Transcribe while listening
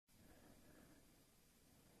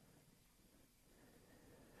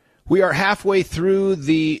We are halfway through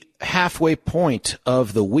the halfway point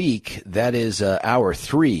of the week. That is hour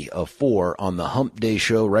 3 of 4 on the Hump Day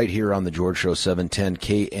Show right here on the George Show 710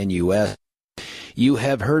 KNUS. You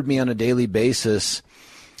have heard me on a daily basis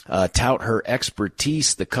tout her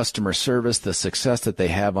expertise, the customer service, the success that they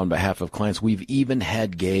have on behalf of clients. We've even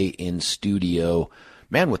had Gay in studio.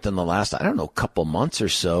 Man, within the last, couple months or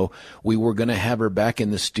so. We were going to have her back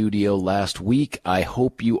in the studio last week. I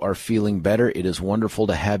hope you are feeling better. It is wonderful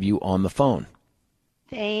to have you on the phone.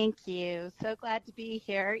 Thank you. So glad to be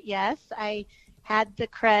here. Yes, I had the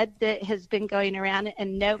crud that has been going around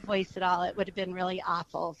and no voice at all. It would have been really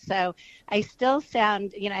awful. So I still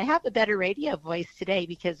sound, I have a better radio voice today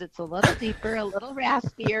because it's a little deeper, a little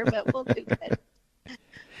raspier, but we'll do good.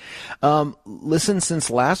 Listen, since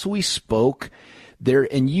last we spoke,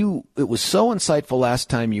 it was so insightful last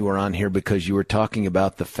time you were on here because you were talking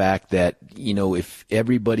about the fact that, if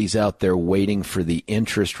everybody's out there waiting for the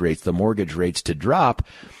interest rates, the mortgage rates to drop,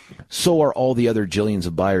 so are all the other jillions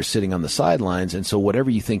of buyers sitting on the sidelines. And so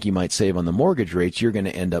whatever you think you might save on the mortgage rates, you're going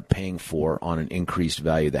to end up paying for on an increased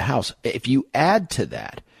value of the house. If you add to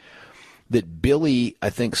that Billy,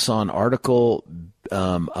 I think, saw an article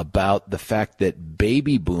about the fact that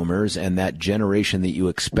baby boomers and that generation that you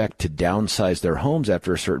expect to downsize their homes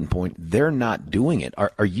after a certain point, they're not doing it.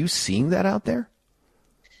 Are you seeing that out there?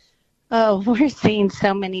 Oh, we're seeing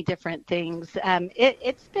so many different things.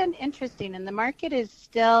 It's been interesting, and the market is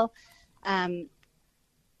still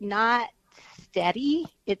not steady.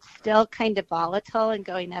 It's still kind of volatile and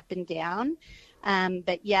going up and down.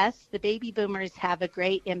 But yes, the baby boomers have a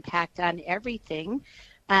great impact on everything.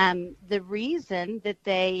 The reason that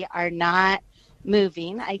they are not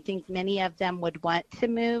moving, I think many of them would want to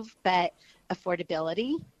move, but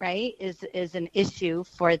affordability, right, is an issue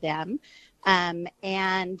for them.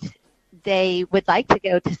 And they would like to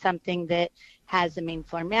go to something that has a main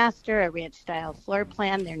floor master, a ranch style floor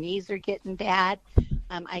plan. Their knees are getting bad.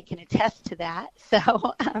 I can attest to that.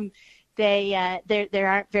 So there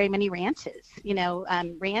aren't very many ranches.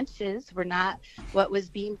 Ranches were not what was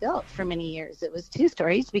being built for many years. It was 2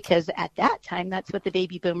 stories because at that time, that's what the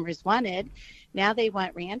baby boomers wanted. Now they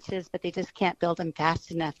want ranches, but they just can't build them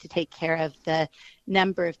fast enough to take care of the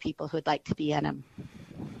number of people who would like to be in them.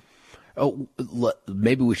 Oh,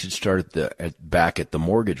 maybe we should start back at the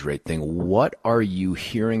mortgage rate thing. What are you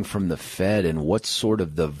hearing from the Fed, and what's sort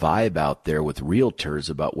of the vibe out there with realtors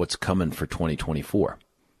about what's coming for 2024?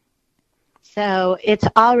 So it's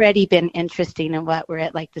already been interesting in what we're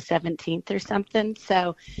at, like the 17th or something.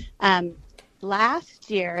 So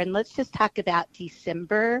last year, and let's just talk about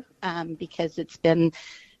December because it's been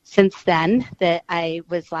since then that I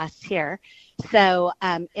was last here. So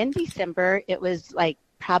in December, it was like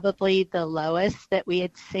probably the lowest that we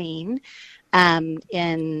had seen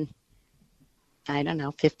in,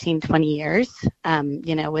 15, 20 years,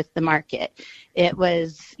 with the market. It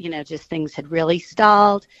was, just things had really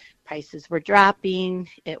stalled. Prices were dropping.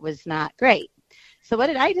 It was not great. So what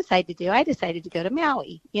did I decide to do? I decided to go to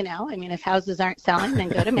Maui. If houses aren't selling, then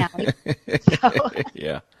go to Maui.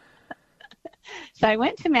 Yeah. So I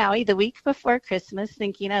went to Maui the week before Christmas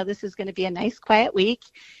thinking, this is going to be a nice quiet week.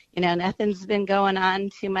 Nothing's been going on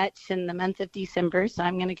too much in the month of December, so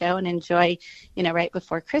I'm going to go and enjoy, right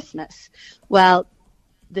before Christmas. Well,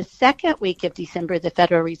 the second week of December, the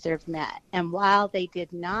Federal Reserve met. And while they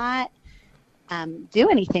did not do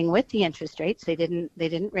anything with the interest rates, they didn't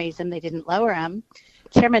raise them, they didn't lower them,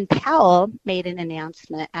 Chairman Powell made an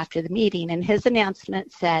announcement after the meeting, and his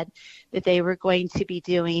announcement said that they were going to be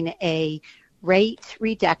doing a rate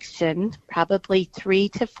reduction probably 3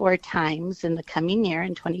 to 4 times in the coming year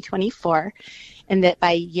in 2024, and that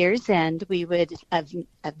by year's end we would of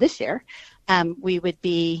this year we would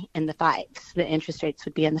be in the 5s. The interest rates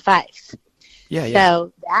would be in the 5s. Yeah.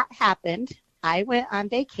 So that happened. I went on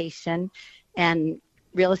vacation and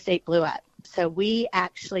real estate blew up. So we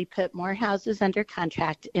actually put more houses under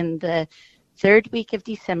contract in the 3rd week of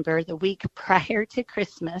December, the week prior to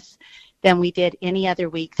Christmas, than we did any other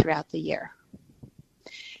week throughout the year.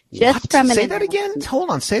 Say that again? Hold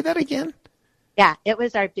on. Say that again. Yeah, it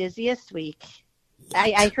was our busiest week.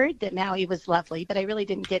 I heard that Maui was lovely, but I really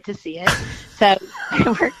didn't get to see it. So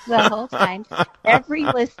I worked the whole time. Every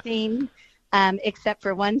listing, except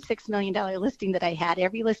for one $6 million listing that I had,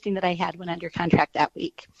 every listing that I had went under contract that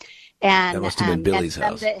week. And that must have been Billy's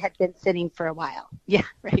house. Some of it had been sitting for a while. Yeah,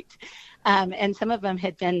 right. And some of them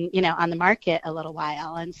had been, on the market a little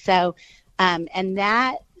while. And so,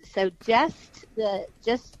 just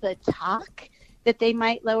the talk that they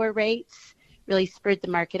might lower rates really spurred the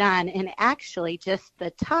market on. And actually just the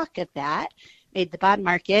talk of that made the bond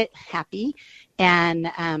market happy. And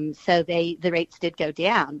so the rates did go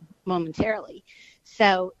down momentarily.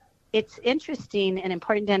 So it's interesting and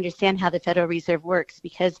important to understand how the Federal Reserve works,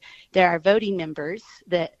 because there are voting members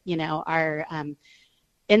that, are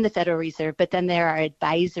in the Federal Reserve, but then there are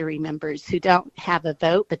advisory members who don't have a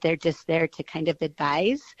vote, but they're just there to kind of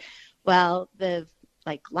advise. Well,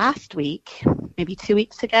 last week, maybe 2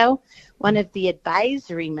 weeks ago, one of the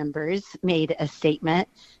advisory members made a statement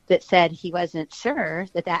that said he wasn't sure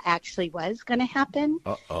that actually was going to happen.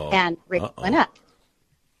 And rates went up.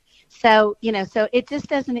 So, so it just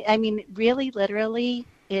doesn't, really, literally,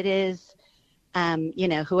 it is,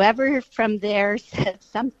 whoever from there said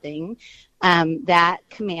something, that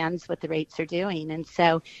commands what the rates are doing. And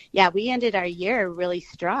so, we ended our year really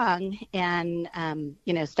strong and,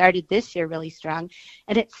 started this year really strong.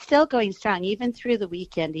 And it's still going strong, even through the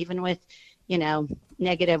weekend, even with,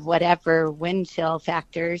 negative whatever wind chill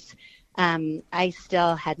factors. I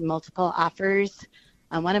still had multiple offers.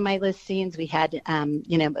 On one of my listings, we had,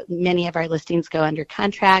 many of our listings go under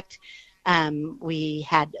contract. We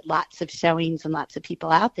had lots of showings and lots of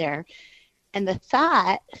people out there. And the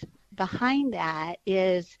thought behind that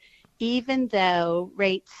is, even though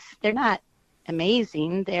rates, they're not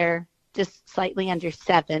amazing, they're just slightly under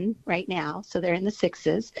 7 right now. So they're in the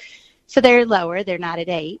 6s. So they're lower. They're not at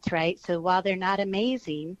 8, right? So while they're not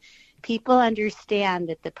amazing, people understand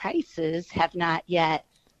that the prices have not yet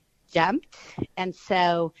jumped. And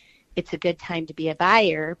so it's a good time to be a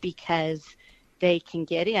buyer, because they can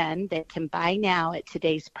get in, they can buy now at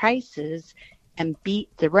today's prices and beat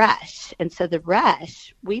the rush. And so the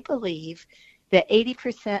rush, we believe that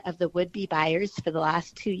 80% of the would-be buyers for the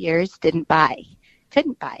last 2 years couldn't buy.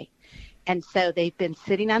 And so they've been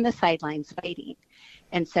sitting on the sidelines waiting.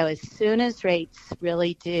 And so as soon as rates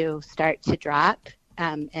really do start to drop,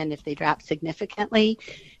 and if they drop significantly,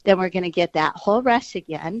 then we're going to get that whole rush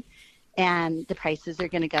again, and the prices are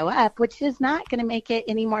going to go up, which is not going to make it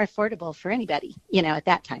any more affordable for anybody, at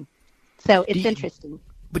that time. So it's interesting.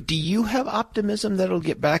 But do you have optimism that it'll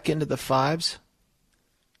get back into the 5s?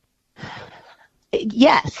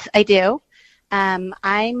 Yes, I do.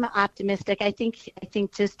 I'm optimistic. I think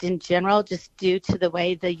just in general, just due to the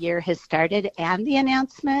way the year has started and the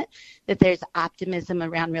announcement that there's optimism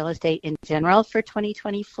around real estate in general for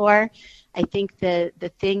 2024. I think the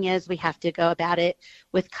thing is, we have to go about it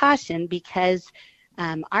with caution, because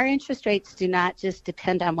our interest rates do not just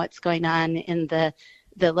depend on what's going on in the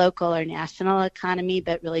local or national economy,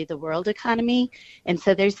 but really the world economy. And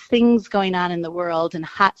so there's things going on in the world and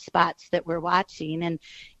hot spots that we're watching. And,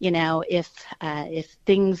 if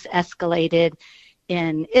things escalated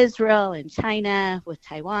in Israel and China with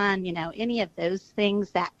Taiwan, any of those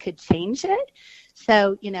things, that could change it.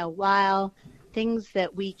 So, while things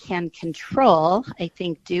that we can control, I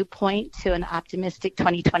think, do point to an optimistic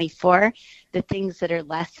 2024, the things that are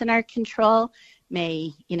less in our control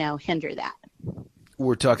may, hinder that.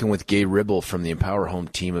 We're talking with Gay Ribble from the Empower Home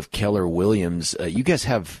team of Keller Williams. You guys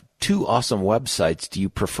have 2 awesome websites. Do you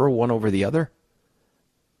prefer one over the other?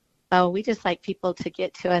 Oh, we just like people to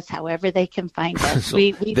get to us however they can find us. So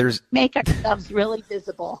we make ourselves really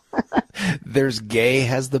visible. There's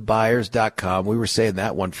gayhasthebuyers.com. We were saying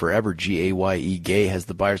that one forever, Gaye,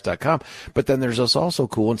 gayhasthebuyers.com. But then there's also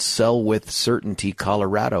cool one,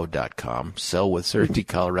 sellwithcertaintycolorado.com,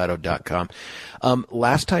 sellwithcertaintycolorado.com.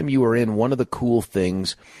 Last time you were in, one of the cool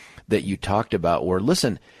things that you talked about were,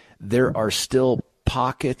 listen, there are still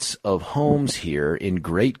pockets of homes here in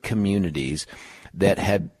great communities that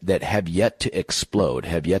have yet to explode,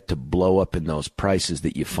 have yet to blow up in those prices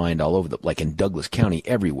that you find all over like in Douglas County,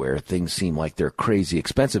 everywhere. Things seem like they're crazy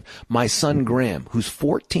expensive. My son Graham, who's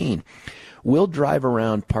 14, will drive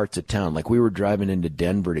around parts of town. Like we were driving into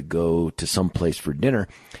Denver to go to some place for dinner,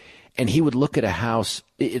 and he would look at a house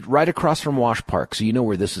right across from Wash Park, so you know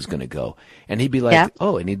where this is going to go. And he'd be like,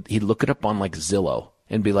 oh, and he'd look it up on like Zillow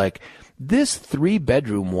and be like, this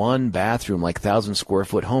 3-bedroom, 1-bathroom, like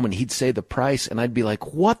 1,000-square-foot home, and he'd say the price, and I'd be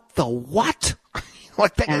like, what the what?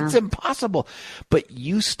 Like that, it's impossible. But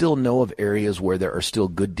you still know of areas where there are still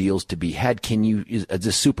good deals to be had. Is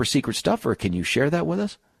this super secret stuff, or can you share that with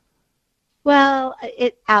us? Well,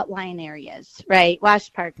 outline areas, right?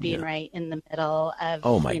 Wash Park being right in the middle of,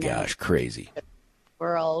 oh my gosh, crazy.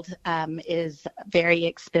 World is very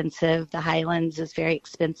expensive. The Highlands is very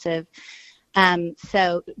expensive.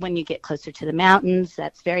 So when you get closer to the mountains,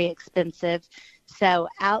 that's very expensive. So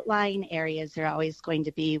outlying areas are always going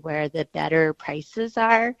to be where the better prices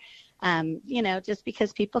are. Just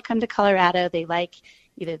because people come to Colorado, they like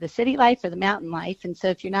either the city life or the mountain life. And so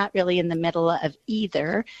if you're not really in the middle of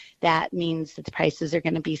either, that means that the prices are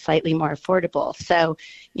going to be slightly more affordable. So,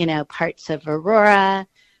 parts of Aurora,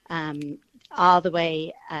 all the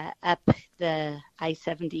way up the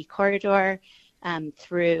I-70 corridor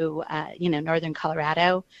through, northern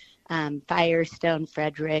Colorado, Firestone,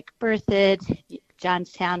 Frederick, Berthoud,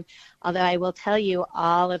 Johnstown. Although I will tell you,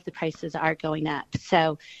 all of the prices are going up.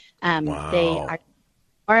 So Wow. They are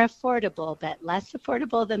more affordable, but less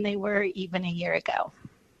affordable than they were even a year ago.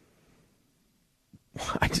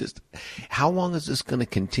 How long is this going to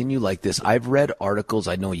continue like this? I've read articles,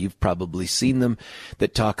 I know you've probably seen them,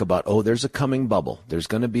 that talk about, there's a coming bubble. There's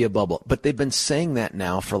going to be a bubble. But they've been saying that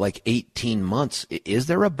now for like 18 months. Is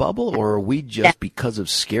there a bubble, or are we just, because of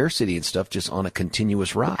scarcity and stuff, just on a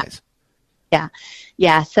continuous rise?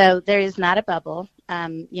 Yeah. So there is not a bubble.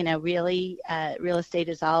 Really, real estate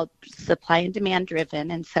is all supply and demand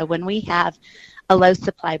driven. And so when we have a low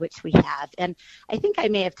supply, which we have, and I think I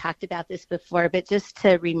may have talked about this before, but just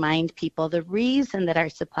to remind people, the reason that our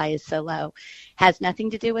supply is so low has nothing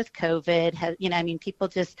to do with COVID. People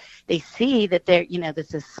they see that that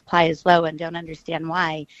the supply is low and don't understand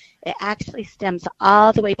why. It actually stems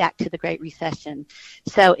all the way back to the Great Recession.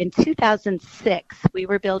 So in 2006, we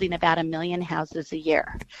were building about 1 million houses a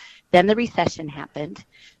year. Then the recession happened.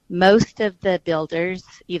 Most of the builders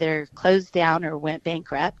either closed down or went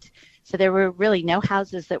bankrupt. So there were really no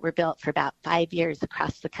houses that were built for about 5 years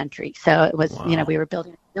across the country. So it was, Wow. We were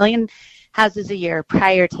building 1 million houses a year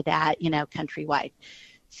prior to that, countrywide.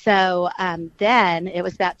 So then it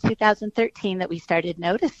was about 2013 that we started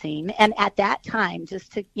noticing. And at that time,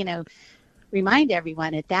 just to, remind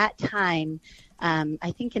everyone, at that time,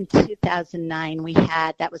 I think in 2009,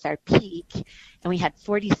 that was our peak, and we had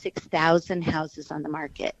 46,000 houses on the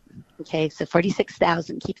market. Okay, so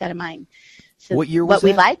 46,000, keep that in mind. So what year was what that?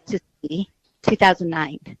 we like to see,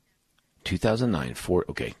 2009. 2009,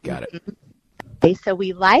 okay, got it. Okay, so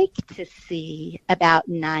we like to see about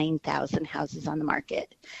 9,000 houses on the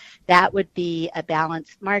market. That would be a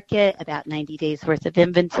balanced market, about 90 days worth of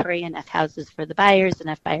inventory, enough houses for the buyers,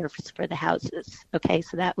 enough buyers for the houses. Okay,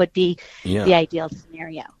 so that would be the ideal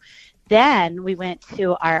scenario. Then we went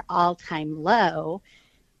to our all-time low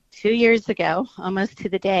 2 years ago, almost to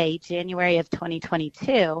the day, January of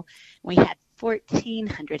 2022. We had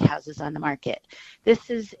 1,400 houses on the market. This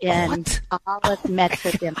is in all of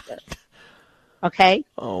Metro Denver. Okay.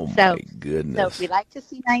 Oh my goodness. So we like to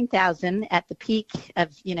see 9,000. At the peak of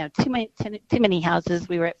too many houses,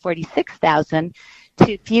 we were at 46,000.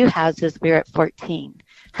 Too few houses, we were at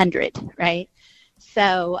 1,400. Right.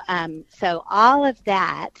 So all of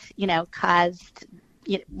that, caused.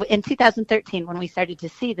 In 2013, when we started to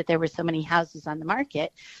see that there were so many houses on the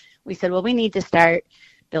market, we said, well, we need to start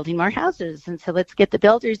building more houses. And so let's get the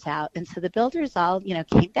builders out. And so the builders all,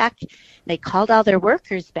 came back. They called all their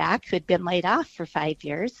workers back who had been laid off for 5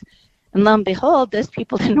 years. And lo and behold, those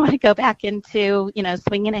people didn't want to go back into,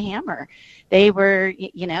 swinging a hammer. They were,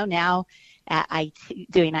 now at IT,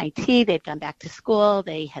 doing IT. They'd gone back to school.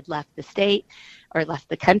 They had left the state or left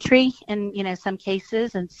the country in, some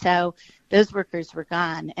cases. And so those workers were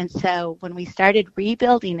gone. And so when we started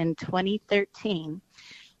rebuilding in 2013,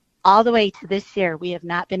 all the way to this year, we have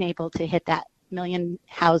not been able to hit that 1 million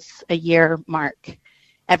house a year mark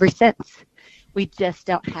ever since. We just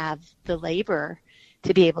don't have the labor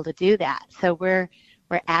to be able to do that. So we're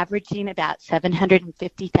averaging about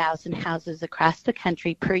 750,000 houses across the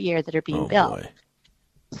country per year that are being built. Boy.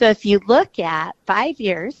 So if you look at 5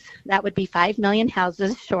 years, that would be 5 million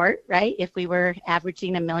houses short, right? If we were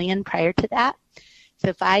averaging 1 million prior to that.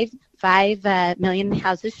 So 5 million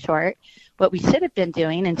houses short. What we should have been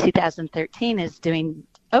doing in 2013 is doing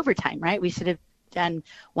overtime, right? We should have done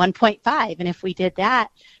 1.5. And if we did that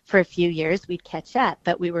for a few years, we'd catch up.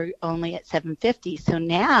 But we were only at 750. So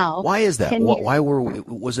now. Why is that? Why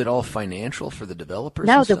was it all financial for the developers?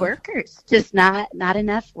 No, the workers. Just not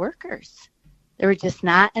enough workers. There were just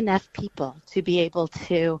not enough people to be able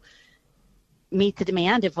to meet the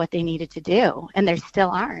demand of what they needed to do. And there still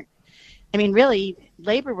aren't. I mean, really,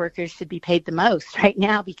 labor workers should be paid the most right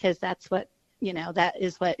now because that's what, that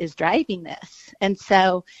is what is driving this. And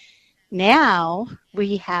so now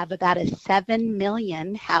we have about a 7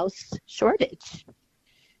 million house shortage,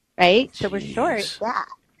 right? Jeez. So we're short that.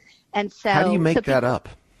 And so how do you make that up?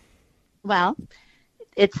 Well,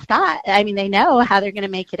 it's not. I mean, they know how they're going to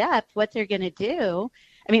make it up. What they're going to do,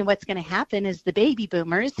 what's going to happen is the baby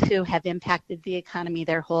boomers who have impacted the economy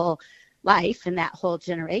their whole life and that whole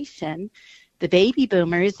generation, the baby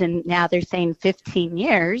boomers, and now they're saying 15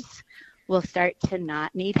 years, will start to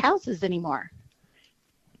not need houses anymore.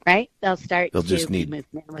 right? They'll start They'll to just be need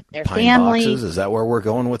moving in with their pine families. boxes. Is that where we're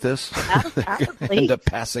going with this? Probably. End up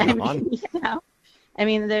passing on.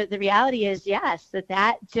 The reality is, yes,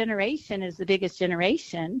 that generation is the biggest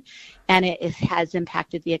generation, and it has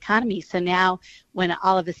impacted the economy. So now when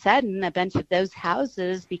all of a sudden a bunch of those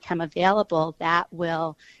houses become available, that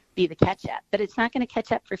will be the catch up. But it's not going to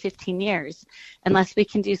catch up for 15 years unless we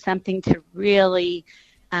can do something to really,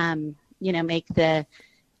 make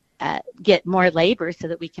get more labor so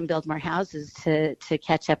that we can build more houses to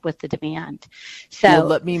catch up with the demand. So well,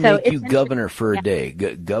 let me make you governor for a day.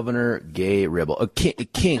 Governor Gay Ribble.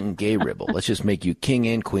 King Gay Ribble. Let's just make you king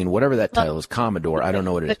and queen, whatever that title is, Commodore. I don't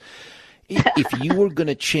know what it is. If you were going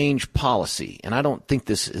to change policy, and I don't think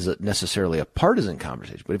this is necessarily a partisan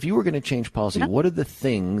conversation, but if you were going to change policy, what are the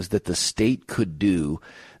things that the state could do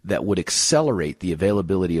that would accelerate the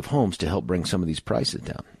availability of homes to help bring some of these prices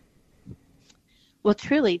down? Well,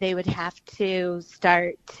 truly, they would have to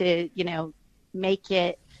start to, make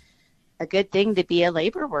it a good thing to be a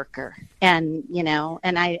labor worker. And,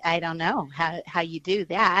 and I don't know how you do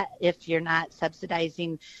that if you're not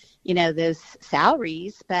subsidizing, those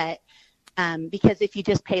salaries. But because if you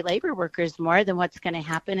just pay labor workers more, then what's going to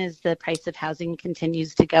happen is the price of housing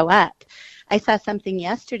continues to go up. I saw something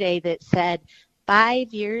yesterday that said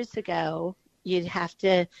 5 years ago, you'd have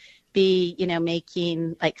to be,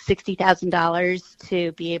 making like $60,000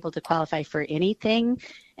 to be able to qualify for anything.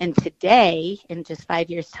 And today, in just 5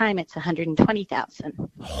 years' time, it's $120,000.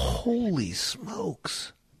 Holy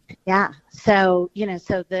smokes. Yeah. So, it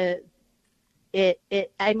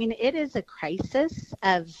is a crisis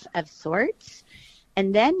of sorts.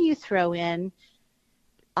 And then you throw in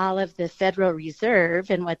all of the Federal Reserve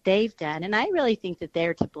and what they've done. And I really think that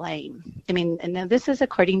they're to blame. And this is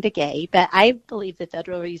according to Gay, but I believe the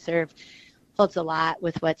Federal Reserve holds a lot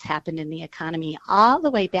with what's happened in the economy all the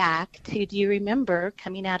way back to, do you remember,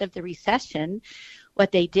 coming out of the recession,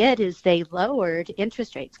 what they did is they lowered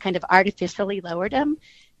interest rates, kind of artificially lowered them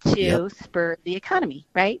to spur the economy,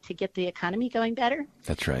 right? To get the economy going better.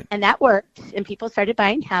 That's right. And that worked, and people started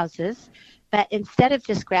buying houses. But instead of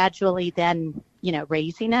just gradually then,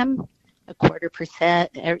 raising them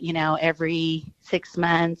 0.25%, every 6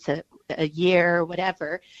 months, a year,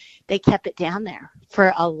 whatever, they kept it down there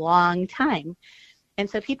for a long time. And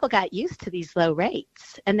so people got used to these low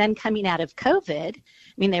rates. And then coming out of COVID,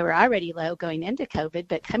 they were already low going into COVID,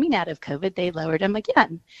 but coming out of COVID, they lowered them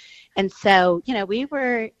again. And so, we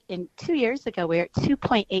were 2 years ago, we were at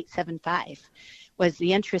 2.875 was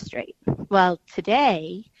the interest rate. Well,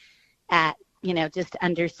 today at, just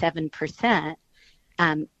under 7%,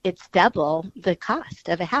 it's double the cost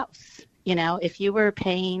of a house. If you were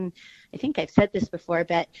paying, I think I've said this before,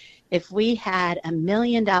 but if we had $1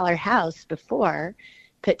 million house before,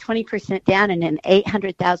 put 20% down and an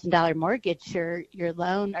 $800,000 mortgage, your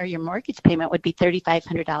loan or your mortgage payment would be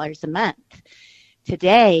 $3,500 a month.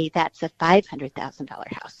 Today, that's a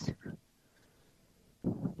 $500,000 house.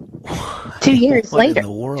 2 years later. What in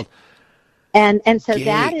the world? And so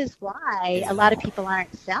that is why a lot of people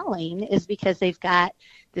aren't selling, is because they've got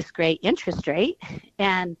this great interest rate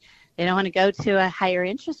and they don't want to go to a higher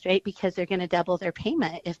interest rate because they're going to double their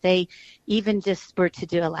payment if they even just were to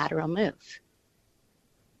do a lateral move.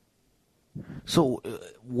 So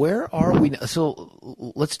where are we now?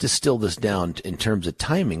 So let's distill this down in terms of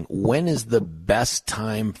timing. When is the best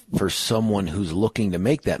time for someone who's looking to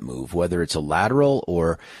make that move, whether it's a lateral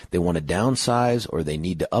or they want to downsize or they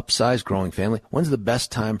need to upsize, growing family? When's the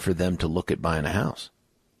best time for them to look at buying a house?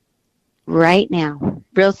 Right now,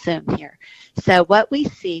 real soon here. So what we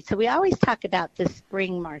see, so we always talk about the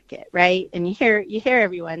spring market, right? And you hear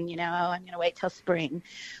everyone, I'm going to wait till spring.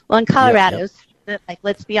 Well, in Colorado,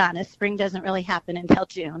 let's be honest, spring doesn't really happen until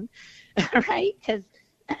June, right? Because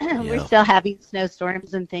we're still having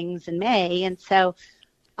snowstorms and things in May. And so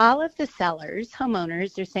all of the sellers,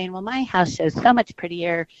 homeowners, they're saying, well, my house shows so much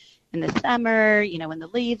prettier in the summer, when the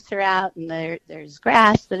leaves are out and there's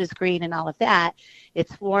grass that is green and all of that.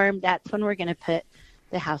 It's warm. That's when we're going to put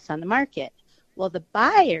the house on the market. Well, the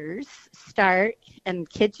buyers start, and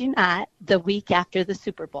kid you not, the week after the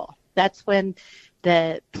Super Bowl. That's when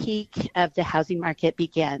the peak of the housing market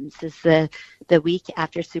begins, is the week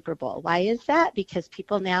after Super Bowl. Why is that? Because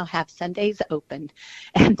people now have Sundays open,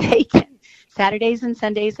 and Saturdays and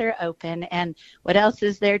Sundays are open. And what else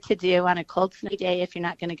is there to do on a cold, snowy day if you're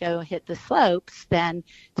not going to go hit the slopes than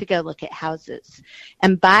to go look at houses?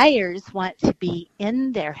 And buyers want to be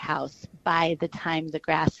in their house by the time the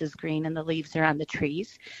grass is green and the leaves are on the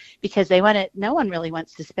trees, because no one really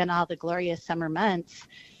wants to spend all the glorious summer months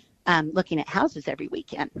looking at houses every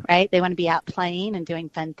weekend, right? They want to be out playing and doing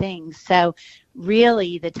fun things. So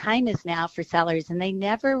really the time is now for sellers, and they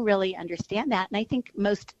never really understand that. And I think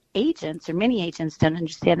most agents, or many agents, don't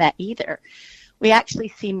understand that either. We actually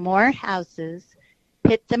see more houses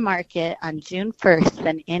hit the market on June 1st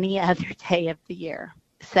than any other day of the year.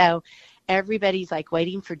 So everybody's like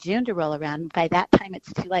waiting for June to roll around. By that time,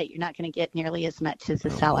 it's too late. You're not going to get nearly as much as the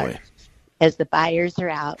seller, as the buyers are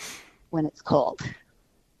out when it's cold.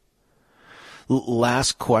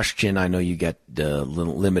 Last question. I know you get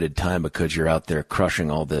little limited time because you're out there crushing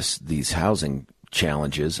all these housing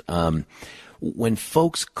challenges. When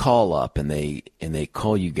folks call up and they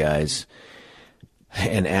call you guys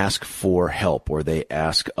and ask for help, or they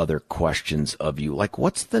ask other questions of you, like,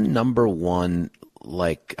 what's the number one,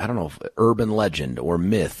 like, I don't know, urban legend or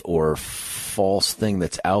myth or false thing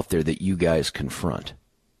that's out there that you guys confront?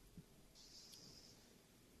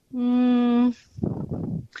 Oh,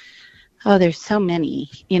 there's so many.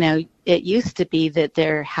 You know, it used to be that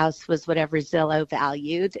their house was whatever Zillow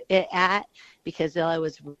valued it at, because Zillow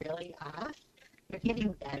was really off. They're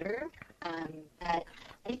getting better. But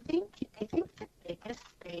I think the biggest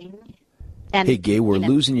thing. And, hey, Gay, we're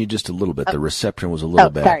losing you just a little bit. The reception was a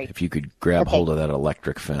little bad. Sorry. If you could grab hold of that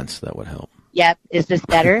electric fence, that would help. Yep. Is this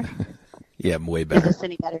better? Yeah, way better. Is this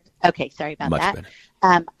any better? Okay, sorry about Much that. Better.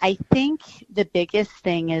 I think the biggest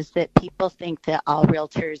thing is that people think that all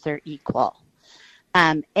realtors are equal.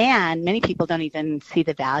 And many people don't even see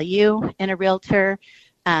the value in a realtor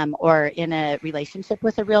or in a relationship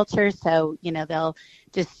with a realtor. So, you know, they'll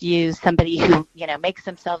just use somebody who, you know, makes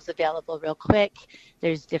themselves available real quick.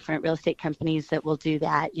 There's different real estate companies that will do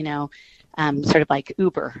that, you know, sort of like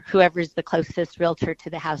Uber. Whoever's the closest realtor to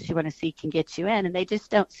the house you want to see can get you in, and they just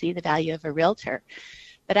don't see the value of a realtor.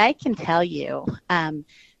 But I can tell you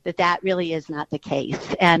that really is not the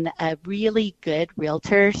case. And a really good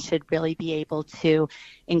realtor should really be able to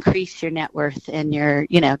increase your net worth and your,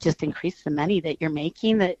 you know, just increase the money that you're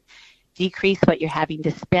making, that decrease what you're having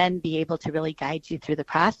to spend, be able to really guide you through the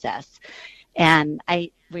process. And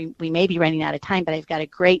we may be running out of time, but I've got a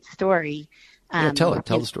great story. Tell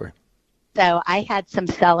the story. So I had some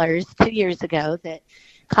sellers 2 years ago that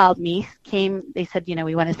called me, they said, you know,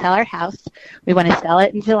 we want to sell our house. We want to sell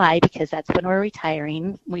it in July because that's when we're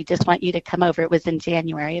retiring. We just want you to come over. It was in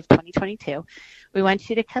January of 2022. We want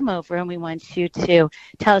you to come over, and we want you to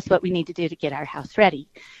tell us what we need to do to get our house ready.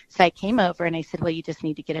 So I came over and I said, well, you just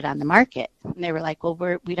need to get it on the market. And they were like, well,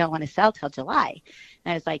 we don't want to sell till July.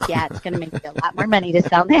 And I was like, yeah, it's going to make me a lot more money to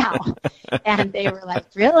sell now. And they were like,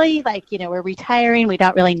 really? Like, you know, we're retiring. We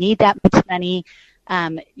don't really need that much money.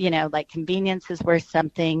 You know, like convenience is worth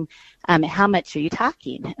something. How much are you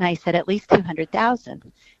talking? And I said, at least $200,000.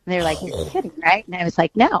 And they were like, you're kidding, right? And I was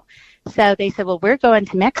like, no. So they said, well, we're going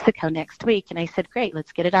to Mexico next week. And I said, great,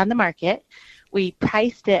 let's get it on the market. We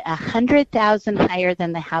priced it $100,000 higher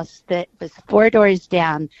than the house that was 4 doors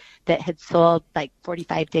down that had sold like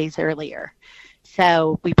 45 days earlier.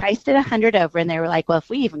 So we priced it 100 over, and they were like, well, if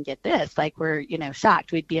we even get this, like, we're, you know,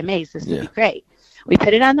 shocked. We'd be amazed. This would be great. We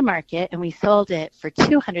put it on the market, and we sold it for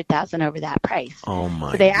 $200,000 over that price. Oh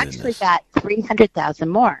my! So they actually got $300,000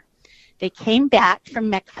 more. They came back from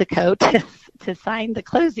Mexico to sign the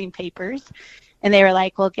closing papers, and they were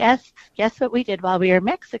like, "Well, guess what we did while we were in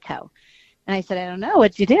Mexico?" And I said, "I don't know.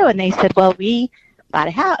 What'd you do?" And they said, "Well, we bought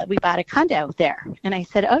a house. We bought a condo there." And I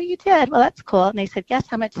said, "Oh, you did? Well, that's cool." And they said, "Guess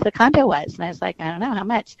how much the condo was?" And I was like, "I don't know. How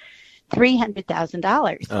much?"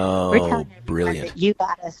 $300,000. Oh, we're telling brilliant! that you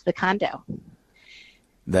bought us the condo.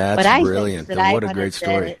 That's brilliant. What a great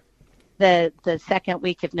story. The second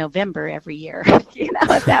week of November every year. You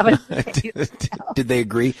know, that was Did they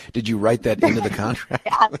agree? Did you write that into the contract?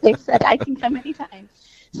 Yeah, they said I can come anytime.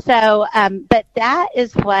 So, but that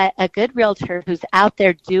is what a good realtor who's out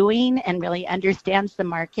there doing and really understands the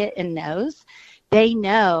market and knows. They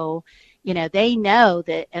know, you know, they know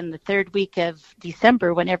that in the third week of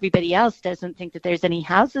December, when everybody else doesn't think that there's any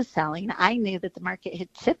houses selling, I knew that the market had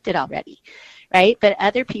shifted already, right? But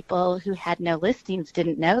other people who had no listings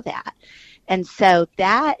didn't know that. And so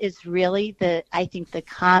that is really I think the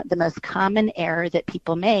most common error that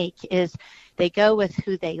people make is they go with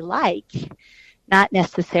who they like, not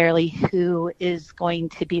necessarily who is going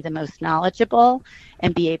to be the most knowledgeable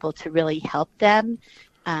and be able to really help them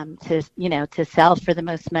to sell for the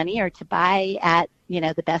most money or to buy at,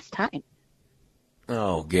 the best time.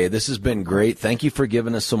 Oh, Gay, this has been great. Thank you for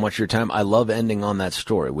giving us so much of your time. I love ending on that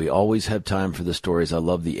story. We always have time for the stories. I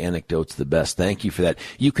love the anecdotes the best. Thank you for that.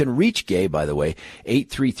 You can reach Gay, by the way,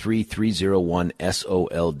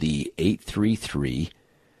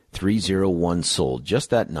 833-301-SOLD, 301-SOLD. Just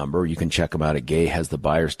that number. You can check them out at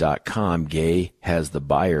gayhasthebuyers.com,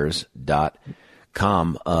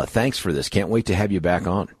 gayhasthebuyers.com. Thanks for this. Can't wait to have you back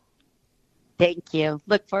on. Thank you.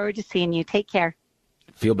 Look forward to seeing you. Take care.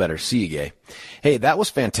 Feel better. See you, Gay. Hey, that was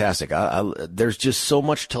fantastic. There's just so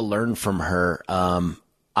much to learn from her.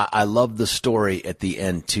 I love the story at the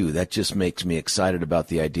end, too. That just makes me excited about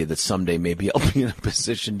the idea that someday maybe I'll be in a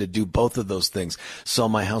position to do both of those things. Sell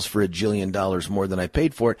my house for $1 jillion more than I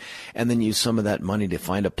paid for it, and then use some of that money to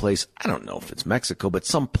find a place, I don't know if it's Mexico, but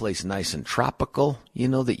some place nice and tropical,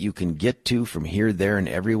 that you can get to from here, there, and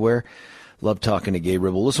everywhere. Love talking to Gay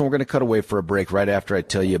Ribble. Listen, we're going to cut away for a break right after I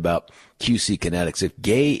tell you about QC Kinetics. If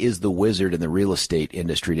Gay is the wizard in the real estate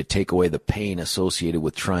industry to take away the pain associated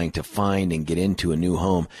with trying to find and get into a new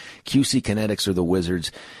home, QC Kinetics are the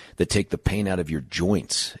wizards that take the pain out of your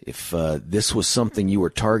joints. If this was something you were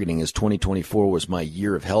targeting as 2024 was my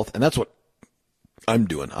year of health, and that's what I'm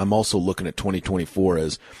doing. I'm also looking at 2024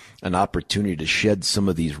 as an opportunity to shed some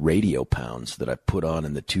of these radio pounds that I put on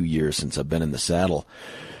in the 2 years since I've been in the saddle.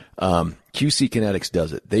 QC Kinetics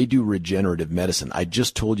does it. They do regenerative medicine. I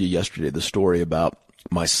just told you yesterday the story about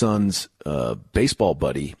my son's baseball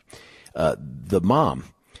buddy. The mom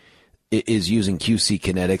is using QC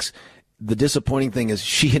Kinetics. The disappointing thing is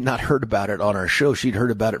she had not heard about it on our show. She'd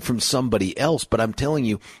heard about it from somebody else. But I'm telling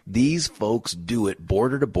you, these folks do it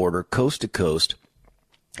border to border, coast to coast.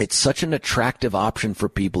 It's such an attractive option for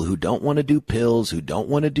people who don't want to do pills, who don't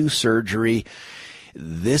want to do surgery.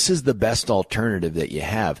 This is the best alternative that you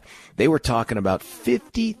have. They were talking about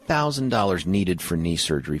 $50,000 needed for knee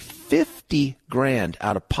surgery, $50,000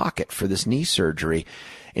 out of pocket for this knee surgery.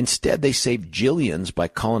 Instead, they saved jillions by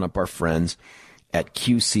calling up our friends at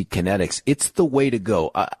QC Kinetics. It's the way to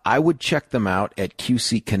go. I would check them out at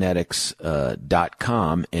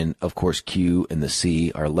qckinetics.com. And of course, Q and the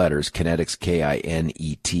C are letters, Kinetics,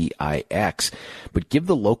 Kinetix. But give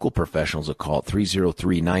the local professionals a call at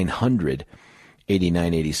 303-900-8986,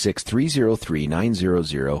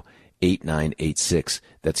 303-900-8986.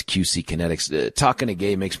 That's QC Kinetics. Talking to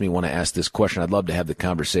Gay makes me want to ask this question. I'd love to have the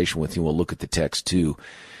conversation with you. We'll look at the text too.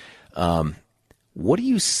 What are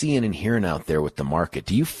you seeing and hearing out there with the market?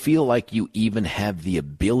 Do you feel like you even have the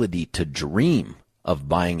ability to dream of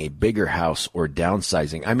buying a bigger house or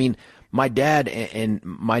downsizing? I mean, my dad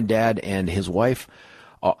and his wife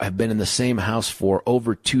have been in the same house for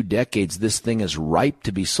over 2 decades. This thing is ripe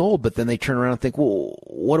to be sold, but then they turn around and think, well,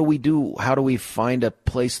 what do we do? How do we find a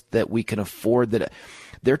place that we can afford that?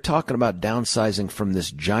 They're talking about downsizing from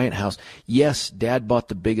this giant house. Yes, Dad bought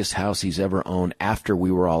the biggest house he's ever owned after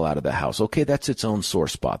we were all out of the house. Okay, that's its own sore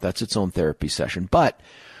spot. That's its own therapy session. But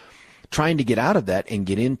trying to get out of that and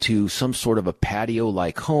get into some sort of a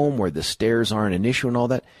patio-like home where the stairs aren't an issue and all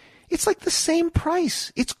that, it's like the same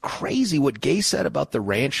price. It's crazy. What Gay said about the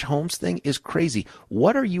ranch homes thing is crazy.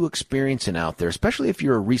 What are you experiencing out there, especially if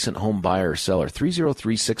you're a recent home buyer or seller?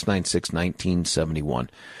 303-696-1971.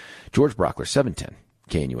 George Brockler, 710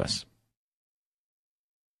 KNUS.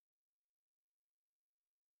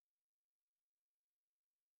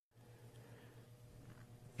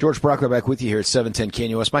 George Brockler back with you here at 710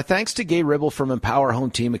 KNUS. My thanks to Gay Ribble from Empower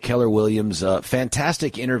Home Team at Keller Williams.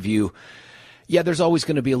 Fantastic interview. Yeah, there's always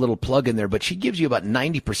going to be a little plug in there, but she gives you about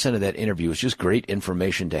 90% of that interview. It's just great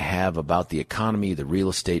information to have about the economy, the real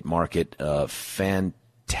estate market.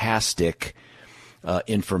 Fantastic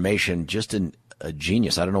information. Just a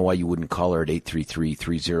genius. I don't know why you wouldn't call her at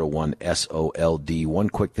 833-301-SOLD. One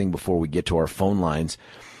quick thing before we get to our phone lines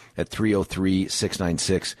at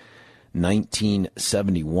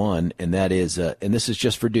 303-696-1971, and that is, and this is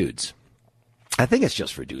just for dudes. I think it's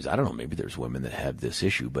just for dudes. I don't know. Maybe there's women that have this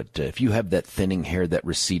issue, but if you have that thinning hair, that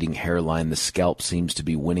receding hairline, the scalp seems to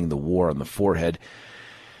be winning the war on the forehead,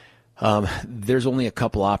 there's only a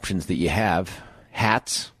couple options that you have.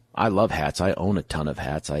 Hats. I love hats. I own a ton of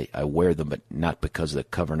hats. I wear them, but not because of the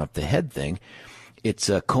covering up the head thing.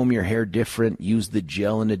 It's comb your hair different, use the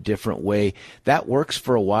gel in a different way. That works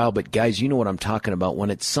for a while, but guys, you know what I'm talking about.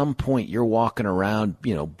 When at some point you're walking around,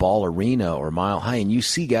 Ball Arena or Mile High, and you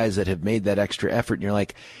see guys that have made that extra effort, and you're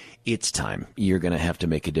like, it's time. You're going to have to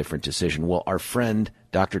make a different decision. Well, our friend,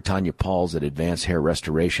 Dr. Tanya Pauls at Advanced Hair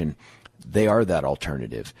Restoration, they are that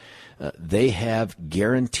alternative. They have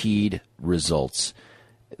guaranteed results.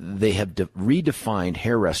 They have redefined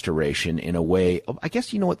hair restoration in a way. I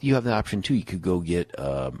guess you know what? You have the option too. You could go get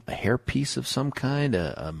a hair piece of some kind.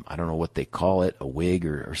 I don't know what they call it, a wig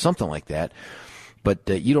or something like that. But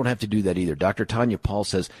you don't have to do that either. Dr. Tanya Paul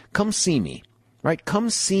says, "Come see me, right? Come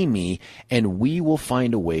see me, and we will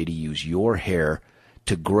find a way to use your hair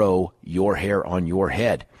to grow your hair on your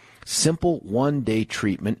head." Simple one-day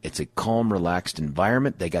treatment. It's a calm, relaxed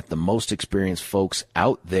environment. They got the most experienced folks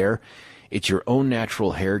out there. It's your own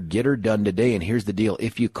natural hair. Get her done today. And here's the deal.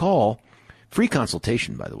 If you call, free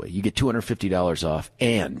consultation, by the way, you get $250 off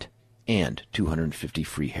and 250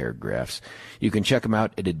 free hair grafts. You can check them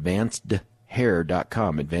out at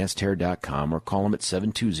advancedhair.com, or call them at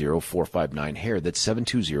 720-459-HAIR. That's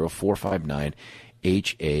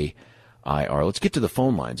 720-459-HAIR. Let's get to the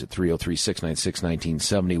phone lines at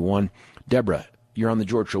 303-696-1971. Deborah, you're on the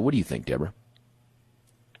George Show. What do you think, Deborah?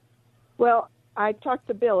 Well, I talked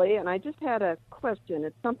to Billy, and I just had a question.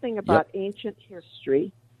 It's something about ancient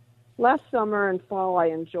history. Last summer and fall, I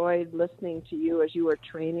enjoyed listening to you as you were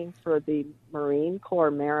training for the Marine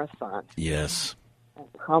Corps Marathon. Yes.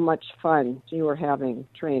 How much fun you were having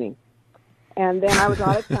training. And then I was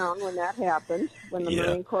out of town when that happened, when the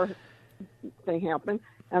Marine Corps thing happened.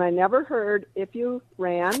 And I never heard if you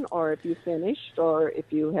ran or if you finished or if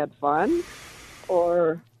you had fun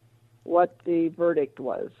or what the verdict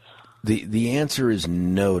was. The answer is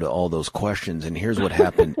no to all those questions. And here's what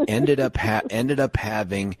happened. ended up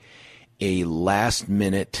having a last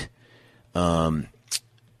minute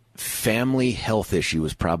family health issue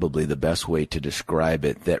is probably the best way to describe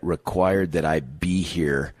it, that required that I be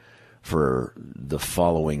here for the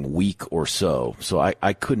following week or so. So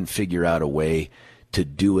I couldn't figure out a way to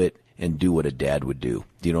do it and do what a dad would do.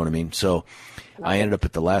 Do you know what I mean? So I ended up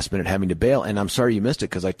at the last minute having to bail, and I'm sorry you missed it,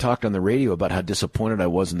 because I talked on the radio about how disappointed I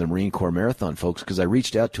was in the Marine Corps Marathon folks, because I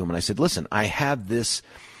reached out to them and I said, listen, I have this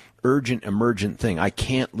urgent, emergent thing. I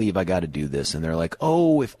can't leave. I got to do this. And they're like,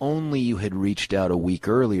 oh, if only you had reached out a week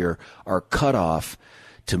earlier. Our cutoff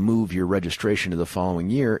to move your registration to the following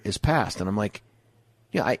year is passed. And I'm like,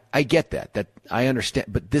 yeah, I get that I understand,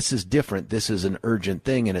 but this is different. This is an urgent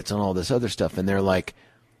thing, and it's on all this other stuff. And they're like,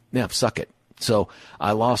 yeah, suck it. So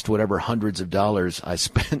I lost whatever hundreds of dollars I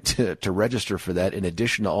spent to register for that. In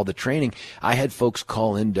addition to all the training, I had folks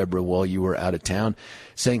call in, Deborah, while you were out of town,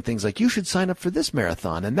 saying things like, you should sign up for this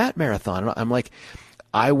marathon and that marathon. And I'm like,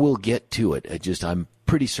 I will get to it. I'm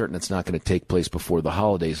pretty certain it's not going to take place before the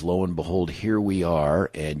holidays. Lo and behold, here we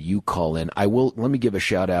are, and you call in. Let me give a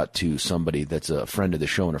shout out to somebody that's a friend of the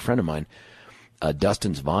show and a friend of mine,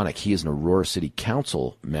 Dustin Zvonek. He is an Aurora City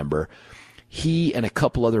Council member. He and a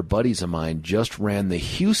couple other buddies of mine just ran the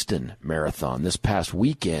Houston Marathon this past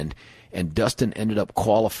weekend, and Dustin ended up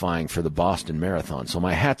qualifying for the Boston Marathon. So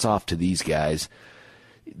my hat's off to these guys.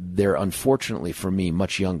 They're, unfortunately for me,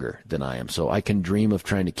 much younger than I am, so I can dream of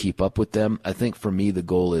trying to keep up with them. I think for me the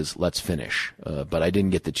goal is let's finish, but I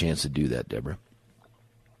didn't get the chance to do that, Deborah.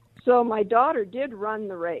 So my daughter did run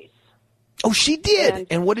the race. Oh, she did?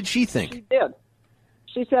 And what did she think? She did.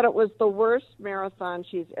 She said it was the worst marathon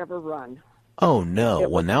she's ever run. Oh, no.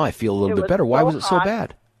 Well, now I feel a little bit better. Why was it so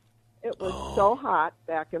bad? It was so hot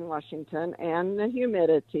back in Washington, and the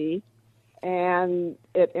humidity, and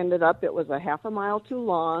it ended up, it was a half a mile too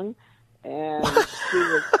long, and she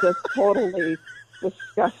was just totally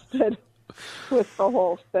disgusted with the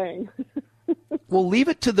whole thing. Well, leave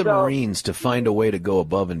it to the Marines to find a way to go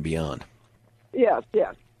above and beyond. Yes,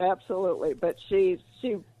 absolutely. But she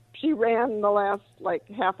ran the last,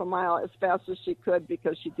 half a mile as fast as she could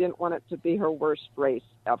because she didn't want it to be her worst race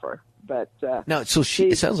ever. But now, so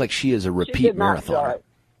it sounds like she is a repeat marathoner.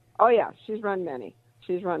 Oh, yeah, she's run many.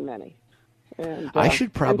 And, I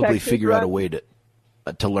should probably figure out a way to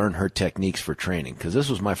learn her techniques for training, because this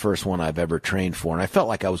was my first one I've ever trained for, and I felt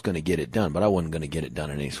like I was going to get it done, but I wasn't going to get it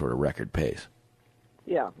done at any sort of record pace.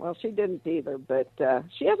 Yeah, well, she didn't either, but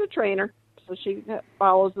she has a trainer, so she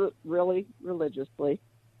follows it really religiously.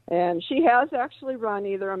 And she has actually run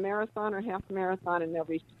either a marathon or half marathon in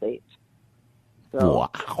every state. So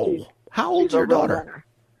wow. How old's your daughter? Runner.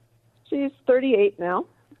 She's 38 now.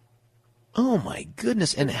 Oh, my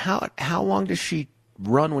goodness. And how long does she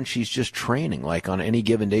run when she's just training? Like on any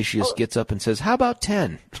given day, she just gets up and says, how about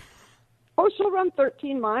 10? Oh, she'll run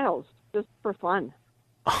 13 miles just for fun.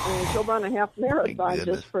 And she'll run a half marathon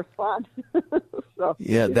just for fun. So,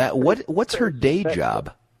 yeah, what's her day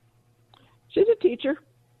job? She's a teacher.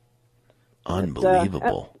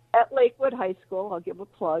 Unbelievable. At Lakewood High School. I'll give a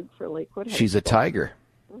plug for Lakewood High School. She's a tiger.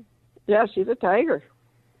 Yeah, she's a tiger.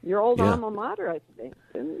 Your old alma mater, I think.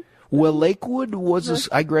 Well, Lakewood was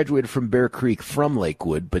I graduated from Bear Creek from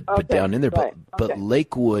Lakewood, but down in there. Right. But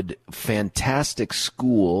Lakewood, fantastic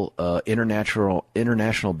school,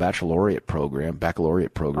 international baccalaureate program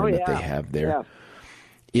that they have there.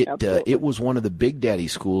 Yeah. It was one of the Big Daddy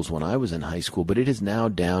schools when I was in high school, but it is now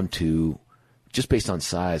down to, just based on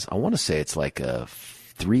size, I want to say it's like a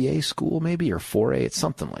 3A school maybe, or 4A. It's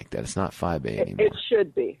something like that. It's not 5A anymore. It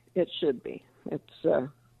should be.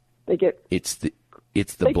 It's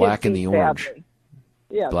It's the They black get and the beat orange. badly.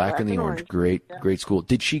 Yeah, Black and the orange. Great, great school.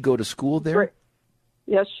 Did she go to school there? Great.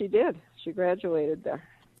 Yes, she did. She graduated there.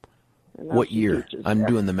 And now What she year? teaches I'm there.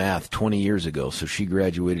 doing the math. 20 years ago. So she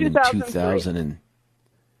graduated in 2003.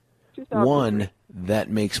 2001. That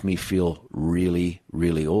makes me feel really,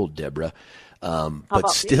 really old, Deborah. But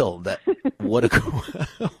about still, that what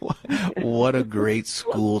a great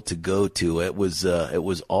school to go to. It was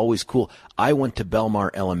always cool. I went to Belmar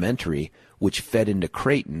Elementary, which fed into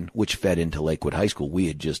Creighton, which fed into Lakewood High School. We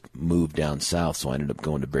had just moved down south, so I ended up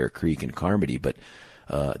going to Bear Creek and Carmody. But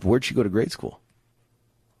where'd she go to grade school?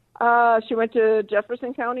 She went to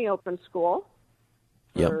Jefferson County Open School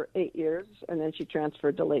for Yep. 8 years, and then she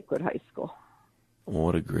transferred to Lakewood High School.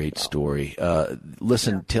 What a great story.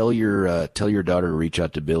 Listen, tell your daughter to reach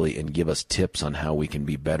out to Billy and give us tips on how we can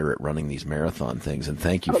be better at running these marathon things. And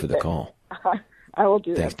thank you for the call. I will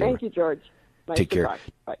do Thanks, that. Thank you, George. Nice Take to care. talk.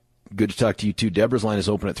 Bye. Good to talk to you, too. Deborah's line is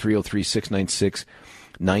open at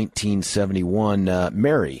 303-696-1971.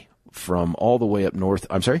 Mary from all the way up north.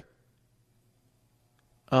 I'm sorry?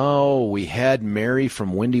 Oh, we had Mary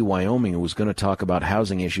from Windy, Wyoming, who was going to talk about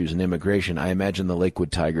housing issues and immigration. I imagine the Lakewood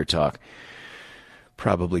Tiger Talk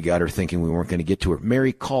probably got her thinking we weren't going to get to her.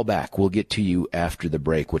 Mary, call back. We'll get to you after the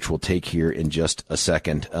break, which we'll take here in just a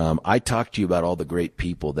second. I talked to you about all the great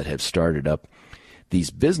people that have started up these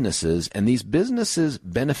businesses, and these businesses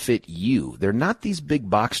benefit you. They're not these big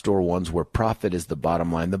box store ones where profit is the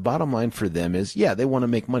bottom line. The bottom line for them is, yeah, they want to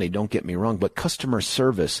make money, don't get me wrong, but customer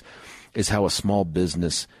service is how a small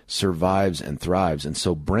business survives and thrives. And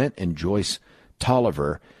so Brent and Joyce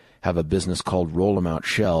Tolliver have a business called Roll 'em Out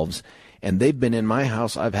Shelves, and they've been in my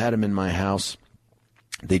house. I've had them in my house.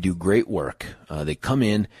 They do great work. They come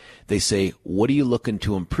in, they say, what are you looking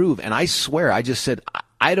to improve? And I swear, I just said,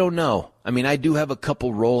 I don't know. I mean, I do have a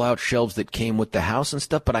couple roll-out shelves that came with the house and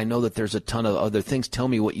stuff, but I know that there's a ton of other things. Tell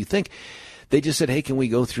me what you think. They just said, hey, can we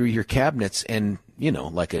go through your cabinets? And, you know,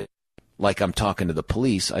 like I'm talking to the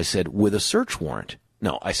police, I said, with a search warrant.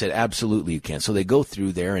 No, I said, absolutely you can. So they go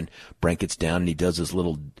through there, and Brent gets down, and he does this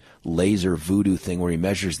little laser voodoo thing where he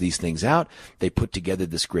measures these things out. They put together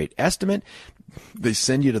this great estimate. They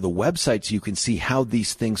send you to the website so you can see how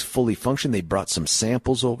these things fully function. They brought some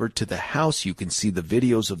samples over to the house. You can see the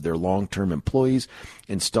videos of their long-term employees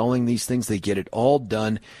installing these things. They get it all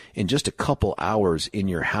done in just a couple hours in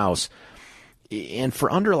your house. And for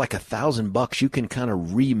under like $1,000, you can kind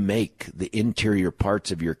of remake the interior parts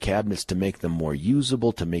of your cabinets to make them more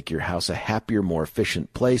usable, to make your house a happier, more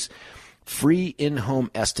efficient place. Free in-home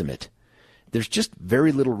estimate. There's just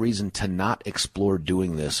very little reason to not explore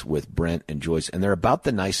doing this with Brent and Joyce. And they're about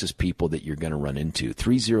the nicest people that you're going to run into.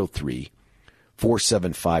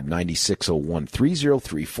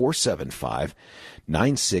 303-475-9601.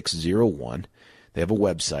 303-475-9601. They have a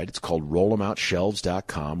website. It's called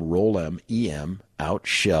rollemoutshelves.com.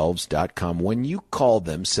 Rollemoutshelves.com. When you call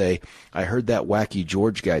them, say, I heard that wacky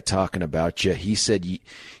George guy talking about you. He said he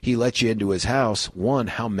let you into his house. One,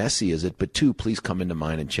 how messy is it? But two, please come into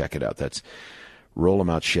mine and check it out. That's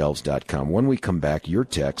rollemoutshelves.com. When we come back, your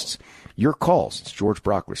texts, your calls. It's George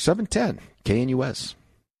Brockler, 710 KNUS.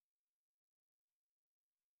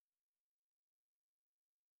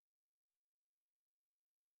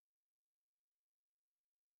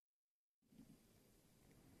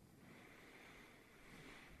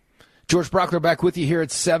 George Brockler back with you here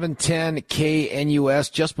at 710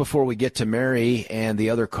 KNUS. Just before we get to Mary and the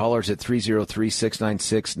other callers at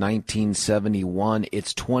 303-696-1971,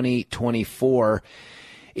 it's 2024.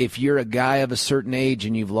 If you're a guy of a certain age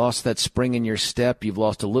and you've lost that spring in your step, you've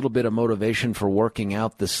lost a little bit of motivation for working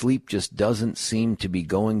out, the sleep just doesn't seem to be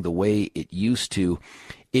going the way it used to,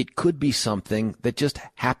 it could be something that just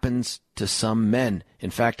happens to some men. In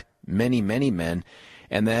fact, many, many men.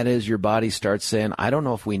 And that is your body starts saying, I don't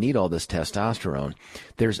know if we need all this testosterone.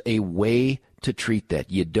 There's a way to treat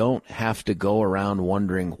that. You don't have to go around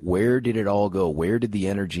wondering, where did it all go? Where did the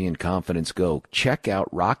energy and confidence go? Check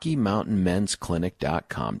out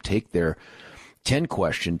RockyMountainMen'sClinic.com. Take their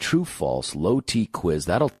 10-question true-false low-T quiz.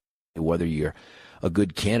 That'll tell you whether you're a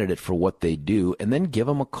good candidate for what they do. And then give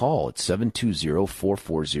them a call at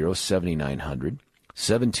 720-440-7900.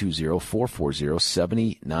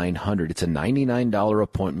 720-440-7900. It's a $99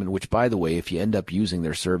 appointment, which, by the way, if you end up using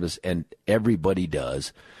their service, and everybody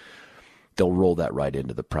does, they'll roll that right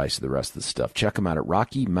into the price of the rest of the stuff. Check them out at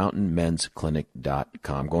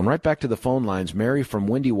RockyMountainMen'sClinic.com. Going right back to the phone lines. Mary from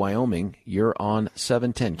Windy, Wyoming, you're on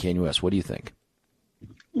 710 KNUS. What do you think?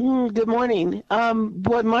 Good morning.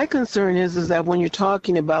 What my concern is that when you're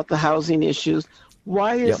talking about the housing issues,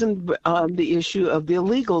 why isn't the issue of the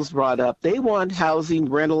illegals brought up? They want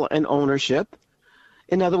housing, rental, and ownership.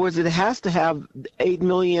 In other words, it has to have 8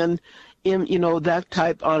 million in, that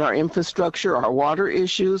type on our infrastructure, our water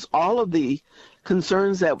issues, all of the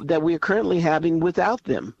concerns that we are currently having without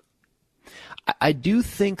them. I do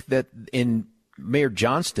think that Mayor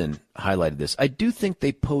Johnston highlighted this. I do think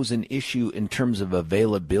they pose an issue in terms of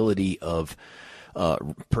availability of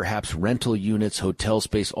perhaps rental units, hotel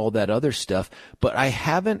space, all that other stuff. But I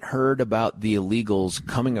haven't heard about the illegals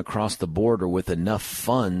coming across the border with enough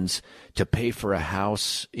funds to pay for a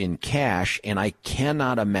house in cash. And I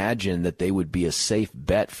cannot imagine that they would be a safe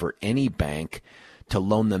bet for any bank to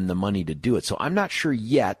loan them the money to do it. So I'm not sure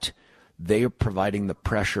yet they are providing the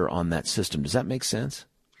pressure on that system. Does that make sense?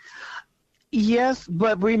 Yes,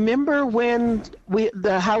 but remember when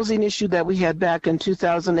the housing issue that we had back in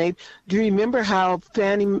 2008, do you remember how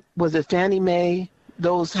Fannie Mae,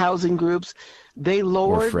 those housing groups, they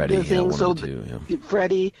lowered the thing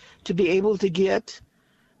Freddie to be able to get,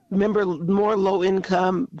 remember, more low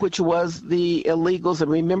income, which was the illegals,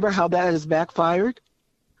 and remember how that has backfired?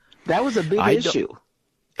 That was a big issue.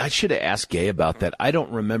 I should have asked Gay about that. I don't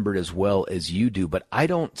remember it as well as you do, but I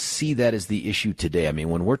don't see that as the issue today. I mean,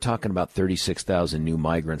 when we're talking about 36,000 new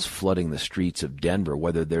migrants flooding the streets of Denver,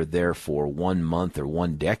 whether they're there for 1 month or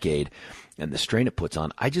 1 decade, and the strain it puts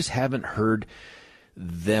on, I just haven't heard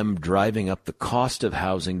them driving up the cost of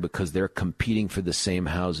housing because they're competing for the same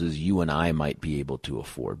houses you and I might be able to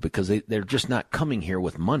afford, because they're just not coming here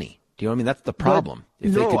with money. Do you know what I mean? That's the problem.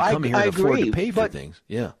 If they could come here and afford to pay for things.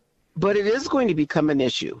 Yeah. But it is going to become an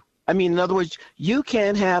issue. I mean, in other words, you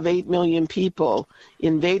can't have 8 million people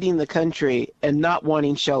invading the country and not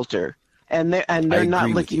wanting shelter. And they're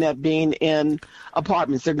not looking at being in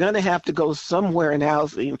apartments. They're going to have to go somewhere in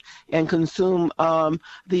housing and consume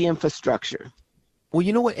the infrastructure. Well,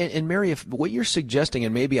 you know what, and Mary, if what you're suggesting,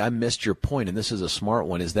 and maybe I missed your point, and this is a smart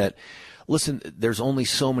one, is that, listen, there's only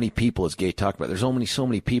so many people, as Gay talked about, there's only so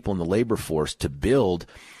many people in the labor force to build.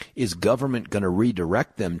 Is government going to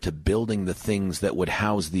redirect them to building the things that would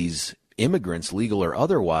house these immigrants, legal or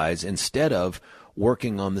otherwise, instead of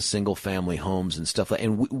working on the single-family homes and stuff like that?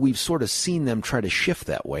 And we've sort of seen them try to shift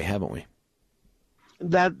that way, haven't we?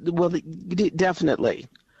 Definitely.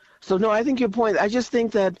 So, no, I think your point, I just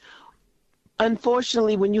think that,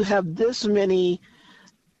 unfortunately, when you have this many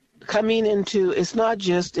coming into, it's not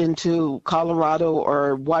just into Colorado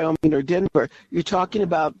or Wyoming or Denver, you're talking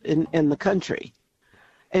about in the country.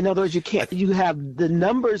 In other words, you have, the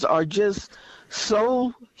numbers are just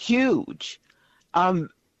so huge.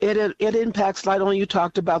 It impacts not only, you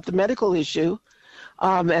talked about the medical issue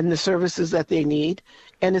and the services that they need,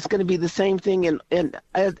 and it's going to be the same thing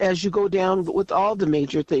as you go down with all the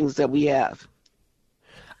major things that we have.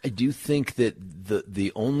 I do think that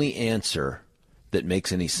the only answer that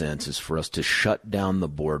makes any sense is for us to shut down the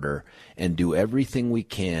border and do everything we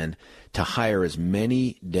can to hire as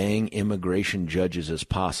many dang immigration judges as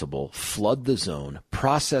possible, flood the zone,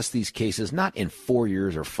 process these cases, not in 4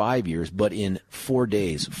 years or 5 years, but in 4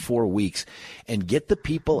 days, 4 weeks, and get the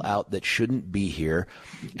people out that shouldn't be here,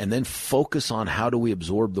 and then focus on how do we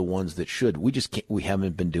absorb the ones that should. We just can't, we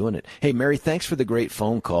haven't been doing it. Hey, Mary, thanks for the great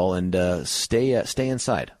phone call, and stay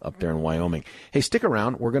inside up there in Wyoming. Hey, stick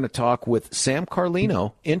around. We're going to talk with Sam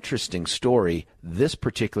Carlino. Interesting story this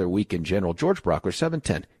particular week in general. George Brockler,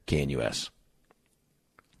 710 KNUS.